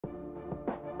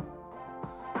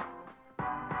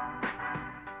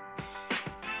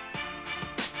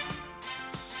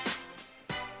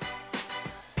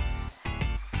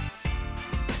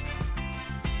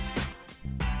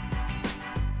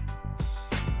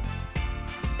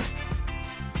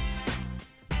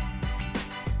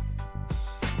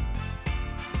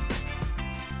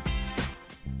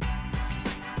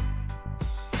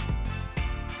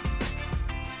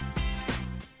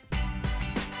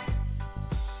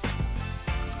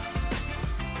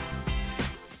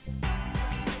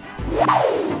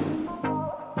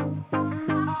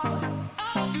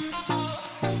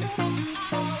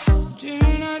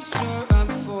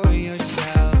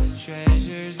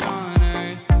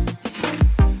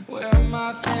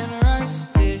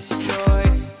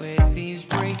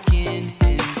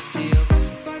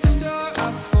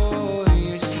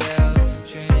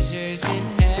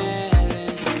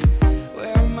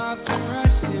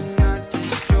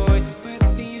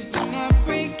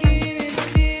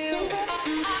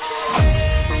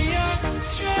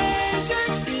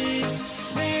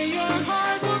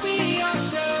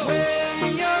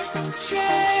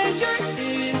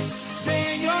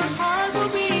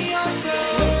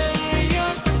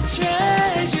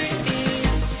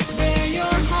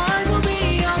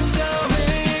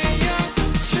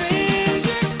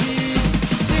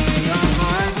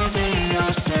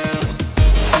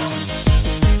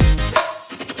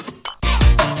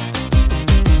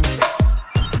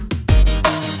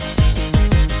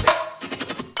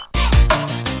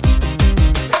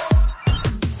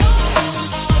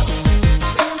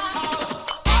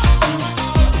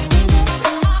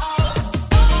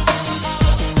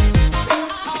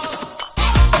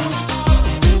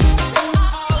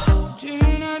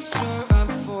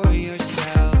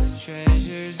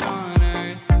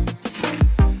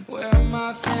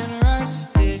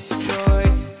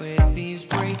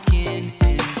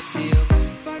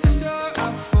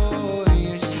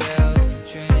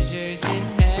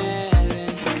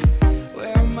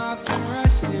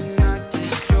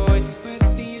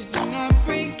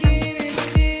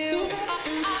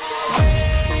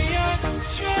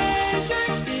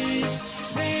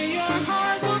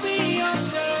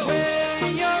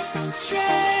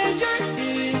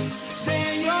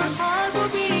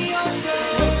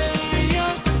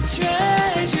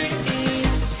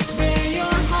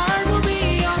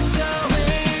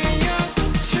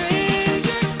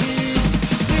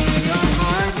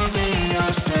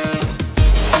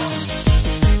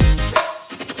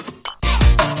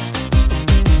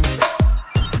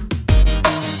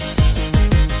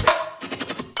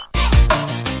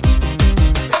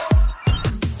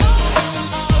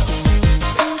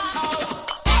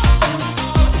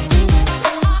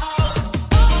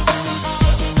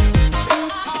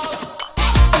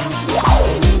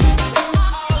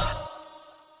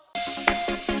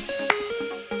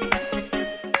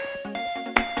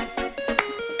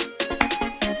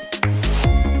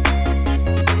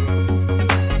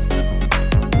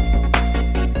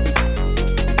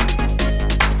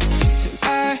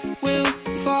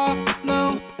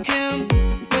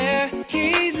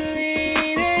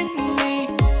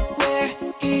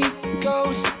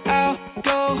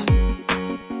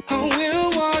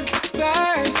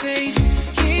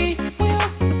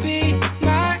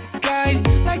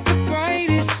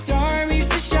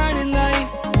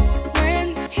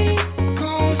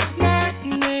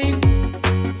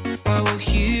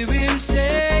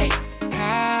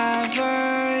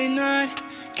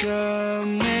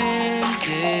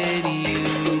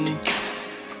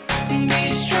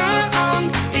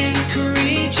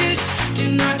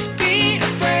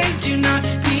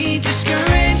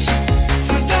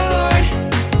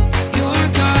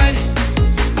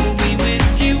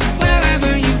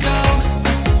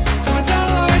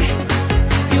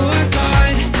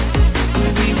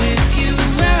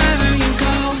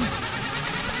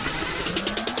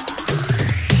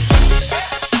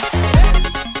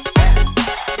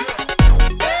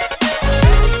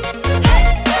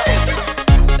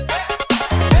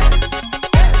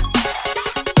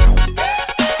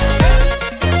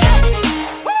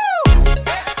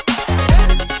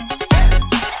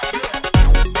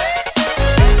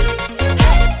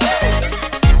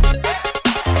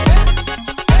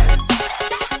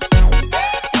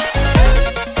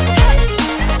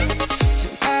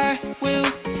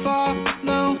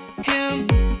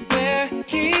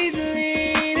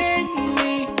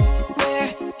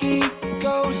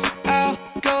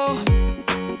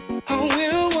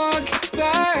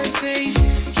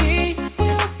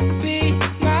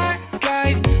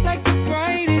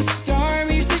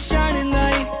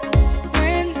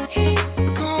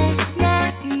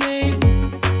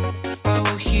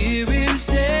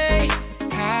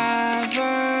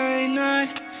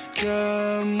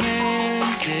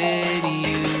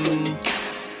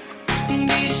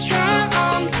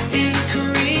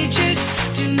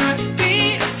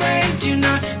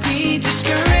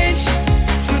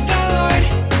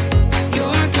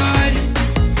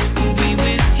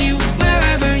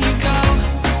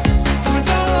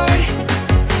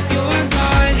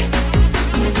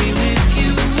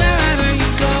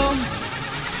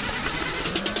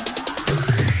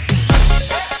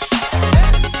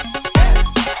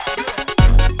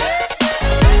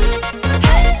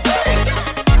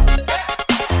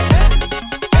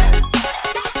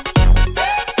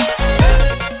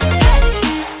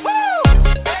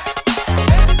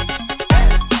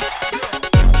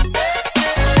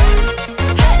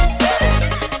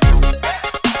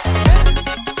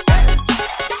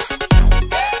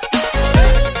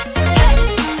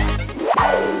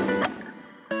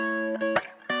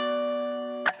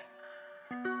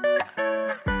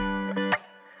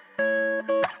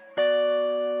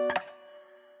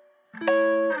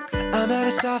Phone at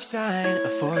a stop sign, a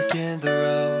fork in the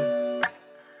road.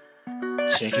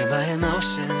 Shaking my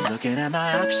emotions, looking at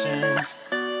my options.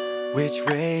 Which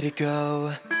way to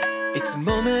go? It's a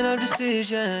moment of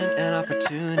decision, an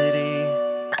opportunity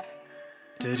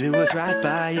to do what's right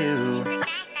by you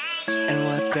and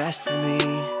what's best for me.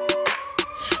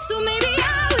 So maybe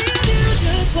I will do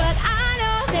just what I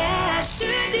know that I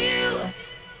should do,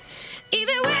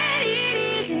 even when it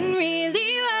isn't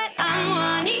really what I'm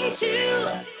wanting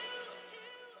to.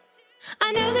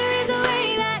 I know there is a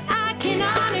way that I can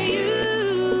honor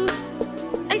you,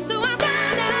 and so I'm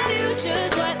gonna do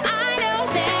just what I know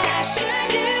that I should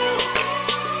do.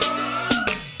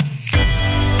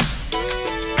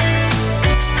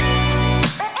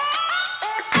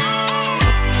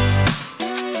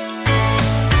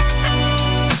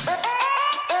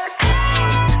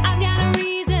 I've got a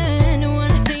reason to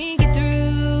wanna think it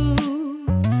through.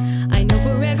 I know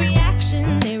for every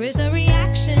action there is a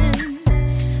reaction.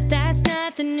 That's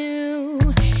nothing new.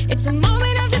 It's a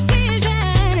moment of decision,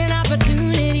 an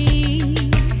opportunity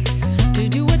to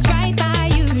do what's right by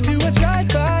you, To do what's right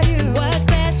by you. what's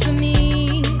best for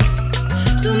me.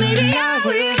 So maybe I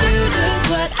will do just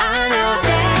what I know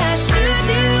that I should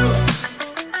do,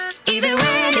 even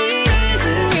when it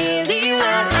isn't really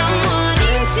what I'm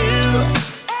wanting to.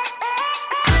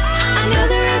 I know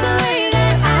there is a way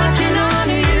that I can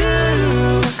honor you,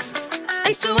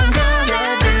 and so I'm gonna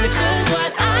do just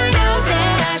what I know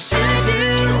that I should do.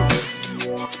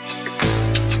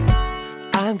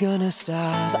 I'm gonna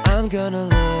stop, I'm gonna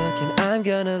look, and I'm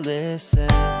gonna listen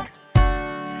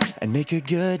and make a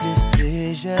good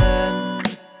decision.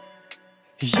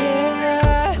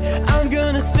 Yeah, I'm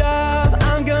gonna stop,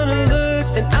 I'm gonna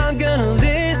look, and I'm gonna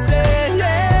listen,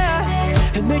 yeah,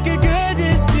 and make a good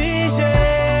decision. I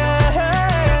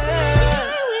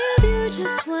will do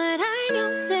just what I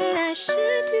know that I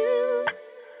should do,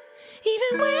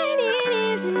 even when it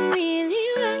isn't really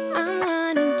what I'm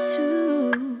wanting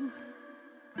to.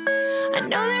 I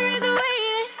know there is a way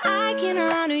that I can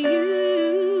honor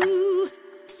you,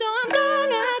 so I'm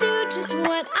gonna do just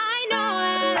what I know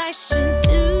that I should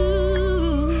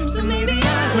do. So maybe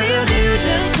I will do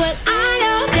just what I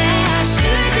know that I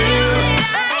should do,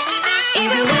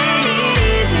 even when it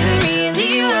isn't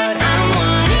really what I'm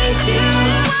wanting to.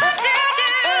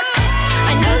 I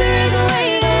know there is a way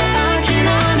that I can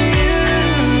honor you,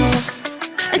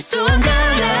 and so I'm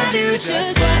gonna do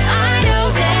just what I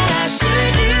know that I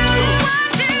should do.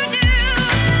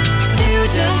 Do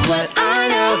just what I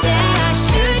know that I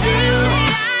should do.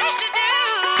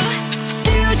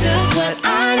 Do just what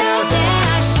I know that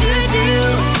I should do.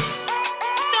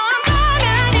 So I'm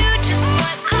gonna do just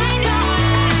what I know that I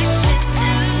should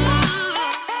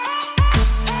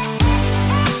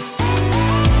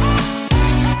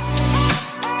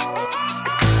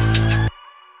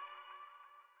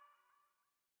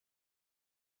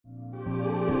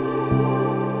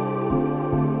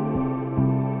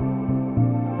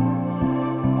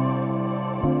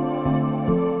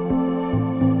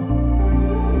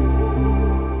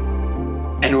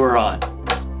And we're on.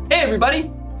 Hey everybody,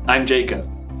 I'm Jacob.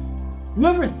 You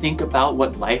ever think about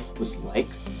what life was like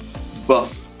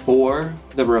before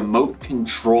the remote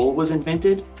control was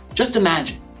invented? Just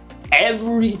imagine,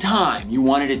 every time you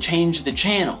wanted to change the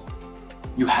channel,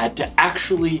 you had to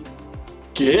actually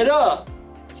get up,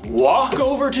 walk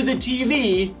over to the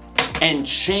TV, and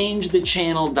change the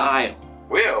channel dial.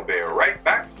 We'll be right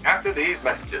back after these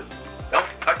messages. Don't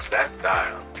touch that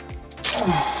dial.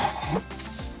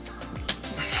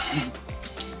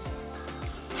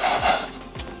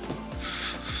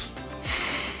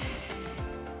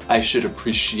 I should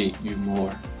appreciate you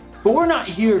more. But we're not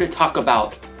here to talk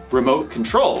about remote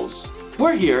controls.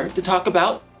 We're here to talk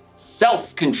about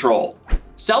self-control.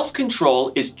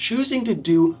 Self-control is choosing to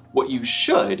do what you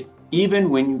should even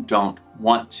when you don't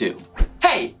want to.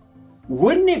 Hey,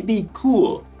 wouldn't it be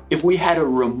cool if we had a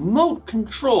remote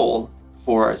control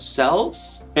for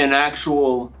ourselves? An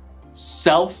actual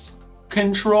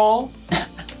self-control?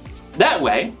 That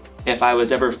way, if I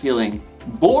was ever feeling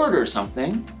bored or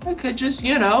something, I could just,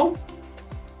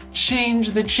 change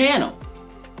the channel.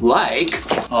 Like,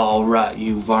 all right,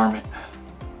 you varmint,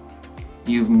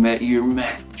 you've met your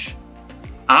match.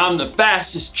 I'm the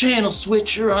fastest channel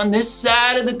switcher on this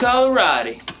side of the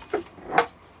Colorado.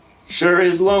 Sure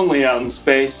is lonely out in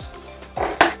space.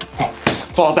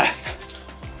 Fall back,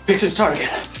 fix his target.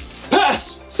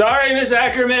 Pass! Sorry, Miss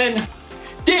Ackerman.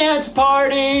 Dance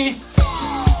party!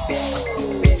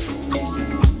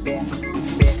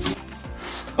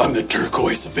 I'm the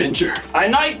Turquoise Avenger. I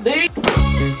knight thee!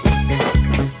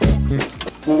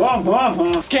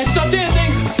 Can't stop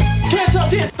dancing! Can't stop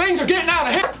dancing! Things are getting out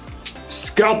of hand!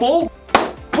 Scalpel!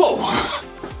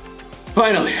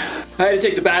 Finally, I had to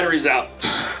take the batteries out.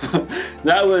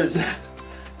 That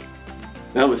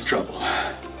was trouble.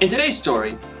 In today's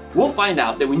story, we'll find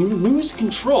out that when you lose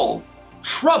control,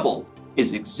 trouble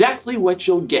is exactly what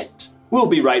you'll get. We'll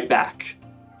be right back.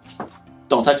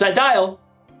 Don't touch that dial.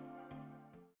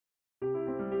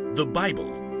 The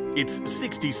Bible. It's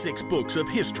 66 books of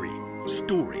history,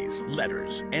 stories,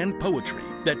 letters, and poetry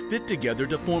that fit together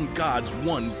to form God's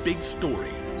one big story.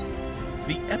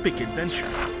 The epic adventure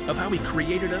of how He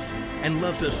created us and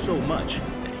loves us so much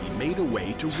that He made a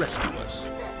way to rescue us.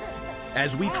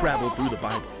 As we travel through the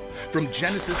Bible, from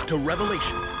Genesis to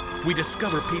Revelation, we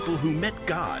discover people who met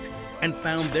God and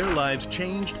found their lives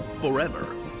changed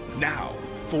forever. Now,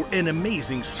 for an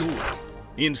amazing story,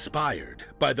 inspired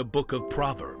by the book of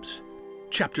Proverbs,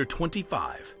 chapter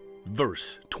 25,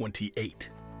 verse 28.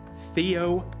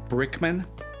 Theo Brickman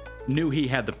knew he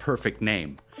had the perfect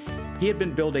name. He had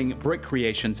been building brick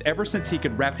creations ever since he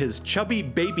could wrap his chubby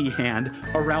baby hand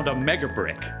around a mega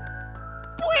brick.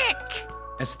 Brick!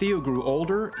 As Theo grew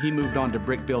older, he moved on to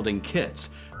brick building kits,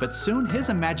 but soon his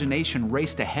imagination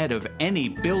raced ahead of any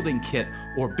building kit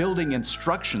or building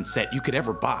instruction set you could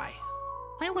ever buy.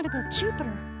 I want to build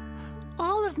Jupiter,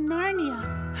 all of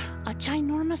Narnia, a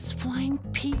ginormous flying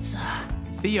pizza.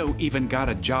 Theo even got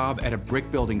a job at a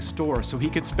brick building store so he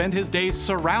could spend his days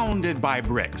surrounded by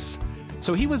bricks.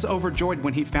 So he was overjoyed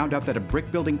when he found out that a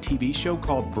brick building TV show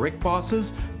called Brick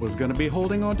Bosses was going to be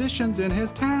holding auditions in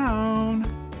his town.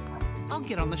 I'll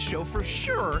get on the show for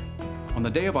sure. On the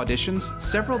day of auditions,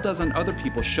 several dozen other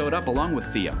people showed up along with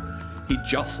Theo. He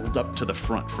jostled up to the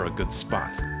front for a good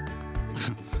spot.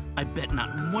 I bet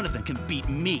not one of them can beat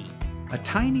me. A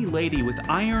tiny lady with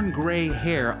iron gray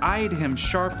hair eyed him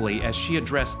sharply as she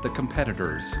addressed the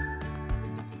competitors.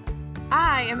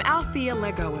 I am Althea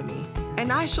Legoami,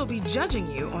 and I shall be judging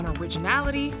you on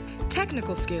originality,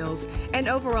 technical skills, and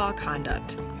overall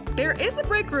conduct. There is a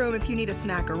break room if you need a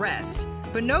snack or rest,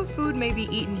 but no food may be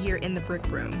eaten here in the brick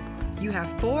room. You have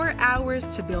 4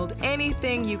 hours to build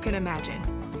anything you can imagine.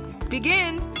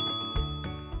 Begin!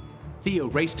 Theo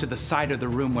raced to the side of the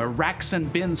room where racks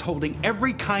and bins holding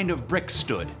every kind of brick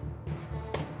stood.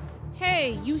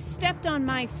 Hey, you stepped on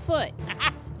my foot.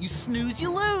 You snooze, you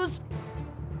lose.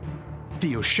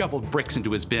 Theo shoveled bricks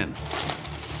into his bin.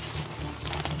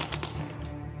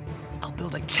 I'll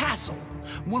build a castle,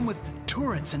 one with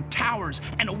turrets and towers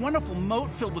and a wonderful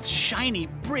moat filled with shiny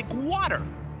brick water.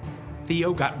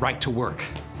 Theo got right to work.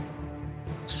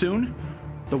 Soon,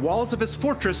 the walls of his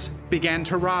fortress began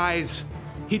to rise.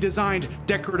 He designed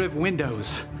decorative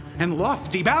windows and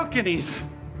lofty balconies.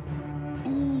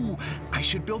 Ooh, I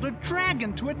should build a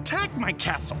dragon to attack my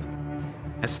castle.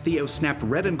 As Theo snapped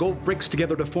red and gold bricks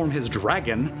together to form his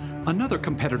dragon, another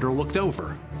competitor looked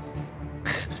over.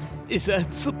 Is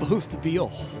that supposed to be a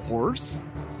horse?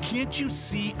 Can't you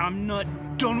see I'm not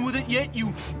done with it yet,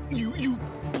 you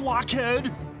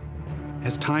blockhead?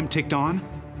 As time ticked on,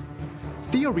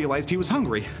 Theo realized he was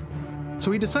hungry,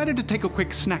 so he decided to take a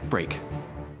quick snack break.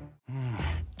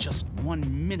 Just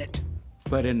 1 minute.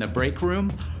 But in the break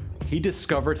room, he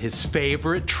discovered his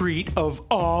favorite treat of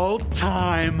all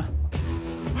time.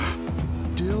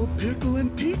 Dill pickle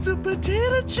and pizza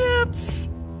potato chips.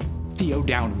 Theo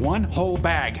downed one whole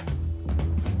bag.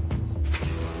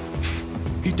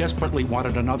 He desperately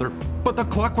wanted another, but the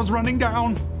clock was running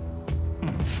down.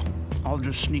 I'll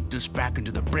just sneak this back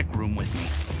into the brick room with me.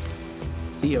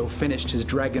 Theo finished his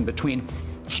dragon between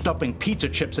stuffing pizza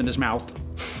chips in his mouth.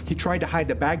 He tried to hide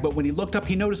the bag, but when he looked up,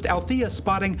 he noticed Althea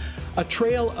spotting a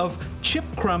trail of chip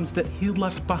crumbs that he'd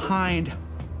left behind.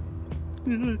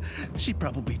 She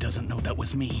probably doesn't know that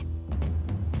was me.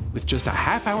 With just a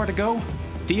half hour to go,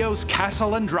 Theo's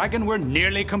castle and dragon were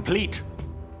nearly complete.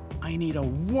 I need a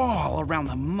wall around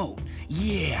the moat.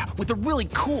 Yeah, with a really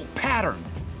cool pattern.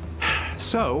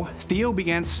 So, Theo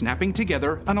began snapping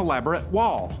together an elaborate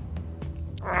wall.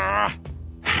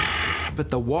 But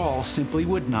the wall simply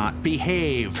would not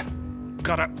behave.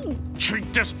 Gotta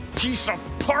treat this piece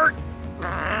apart.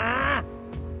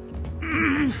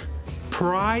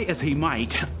 Pry as he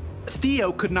might,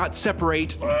 Theo could not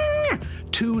separate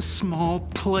two small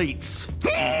plates.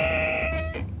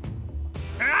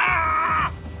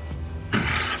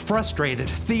 Frustrated,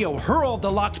 Theo hurled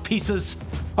the locked pieces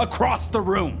across the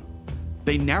room.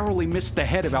 They narrowly missed the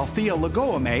head of Althea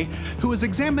Legoame, who was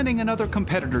examining another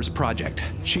competitor's project.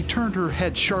 She turned her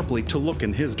head sharply to look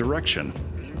in his direction.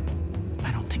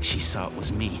 I don't think she saw it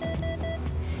was me.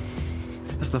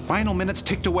 As the final minutes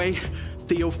ticked away,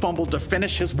 Theo fumbled to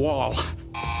finish his wall.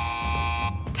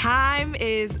 Time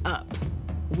is up.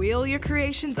 Wheel your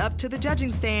creations up to the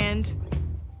judging stand.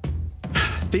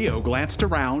 Theo glanced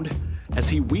around as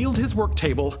he wheeled his work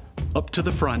table up to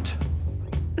the front.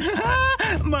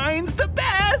 Mine's the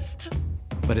best!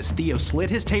 But as Theo slid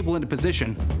his table into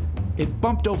position, it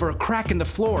bumped over a crack in the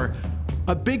floor.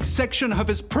 A big section of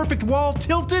his perfect wall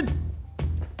tilted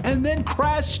and then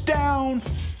crashed down.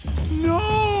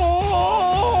 No!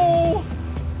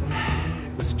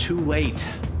 It was too late.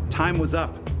 Time was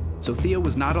up, so Theo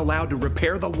was not allowed to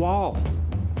repair the wall.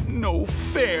 No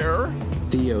fair.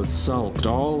 Theo sulked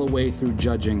all the way through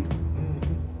judging.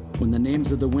 When the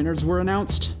names of the winners were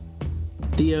announced,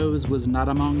 Theo's was not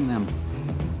among them.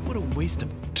 What a waste of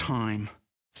time.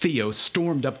 Theo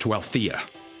stormed up to Althea.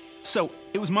 So,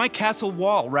 it was my castle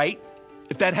wall, right?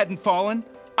 If that hadn't fallen,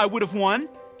 I would have won?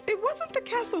 It wasn't the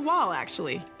castle wall,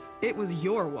 actually. It was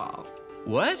your wall.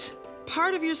 What?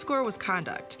 Part of your score was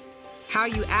conduct. How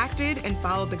you acted and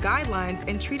followed the guidelines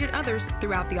and treated others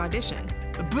throughout the audition.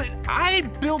 But I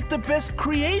built the best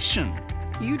creation.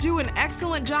 You do an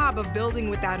excellent job of building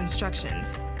without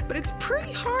instructions, but it's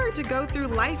pretty hard to go through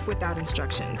life without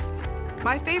instructions.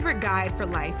 My favorite guide for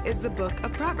life is the book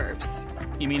of Proverbs.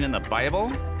 You mean in the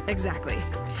Bible? Exactly.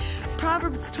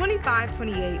 Proverbs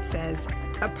 25:28 says,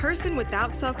 "A person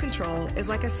without self-control is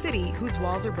like a city whose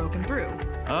walls are broken through."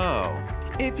 Oh.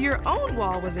 If your own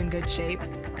wall was in good shape,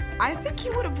 I think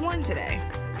you would have won today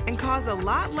and caused a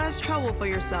lot less trouble for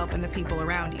yourself and the people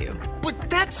around you. But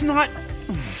that's not...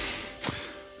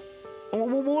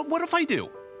 What if I do?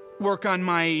 Work on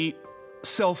my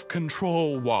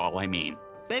self-control wall, I mean.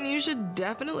 Then you should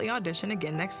definitely audition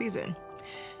again next season.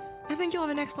 I think you'll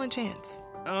have an excellent chance.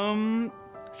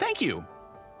 Thank you.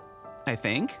 I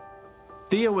think.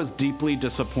 Theo was deeply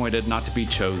disappointed not to be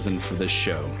chosen for this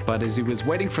show, but as he was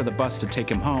waiting for the bus to take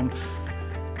him home,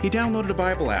 he downloaded a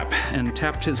Bible app and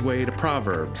tapped his way to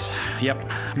Proverbs.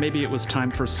 Yep, maybe it was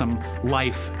time for some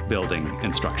life-building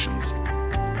instructions.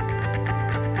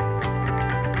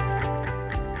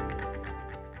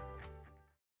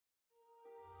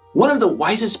 One of the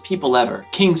wisest people ever,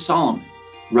 King Solomon,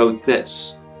 wrote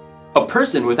this: "A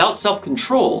person without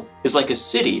self-control is like a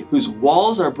city whose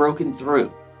walls are broken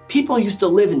through." People used to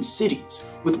live in cities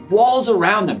with walls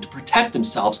around them to protect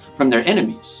themselves from their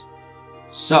enemies.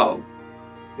 So,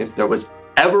 if there was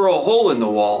ever a hole in the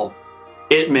wall,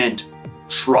 it meant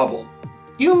trouble.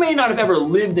 You may not have ever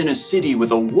lived in a city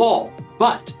with a wall,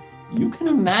 but you can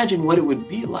imagine what it would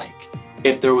be like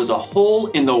if there was a hole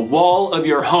in the wall of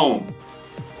your home.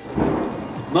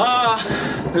 Ma,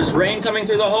 there's rain coming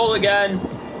through the hole again.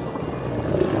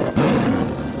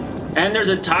 And there's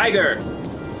a tiger.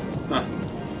 Huh.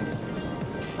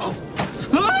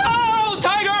 Oh,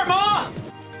 tiger, Ma!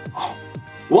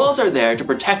 Walls are there to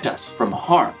protect us from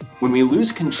harm. When we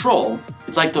lose control,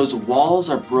 it's like those walls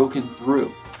are broken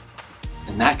through.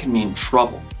 And that can mean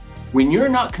trouble. When you're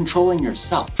not controlling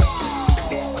yourself.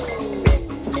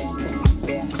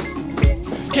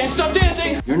 Can't stop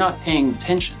dancing! You're not paying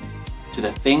attention to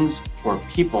the things or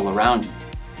people around you.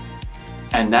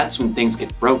 And that's when things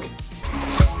get broken.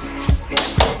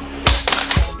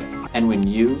 And when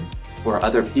you or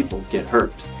other people get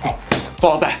hurt. Oh,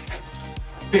 fall back.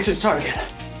 Picks his target.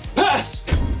 Pass!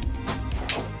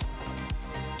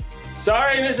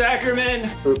 Sorry, Miss Ackerman.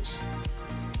 Oops.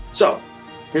 So,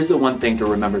 here's the one thing to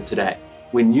remember today.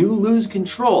 When you lose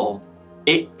control,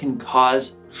 it can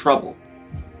cause trouble.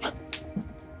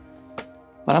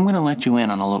 But I'm gonna let you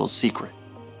in on a little secret.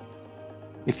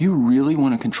 If you really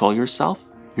wanna control yourself,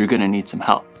 you're gonna need some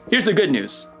help. Here's the good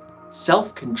news.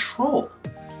 Self-control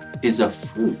is a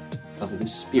fruit of the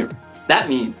Spirit. That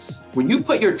means when you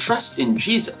put your trust in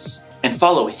Jesus and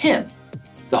follow Him,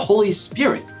 the Holy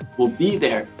Spirit will be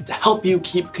there to help you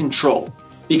keep control.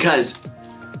 Because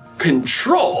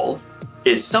control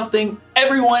is something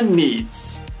everyone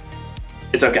needs.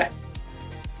 It's okay.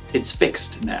 It's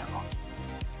fixed now.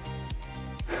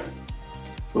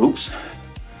 Oops.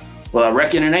 Well, I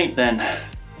reckon it ain't then.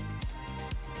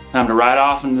 Time to ride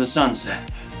off into the sunset.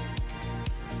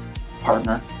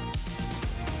 Partner.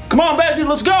 Come on, Bessie,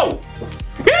 let's go!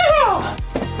 Yeah!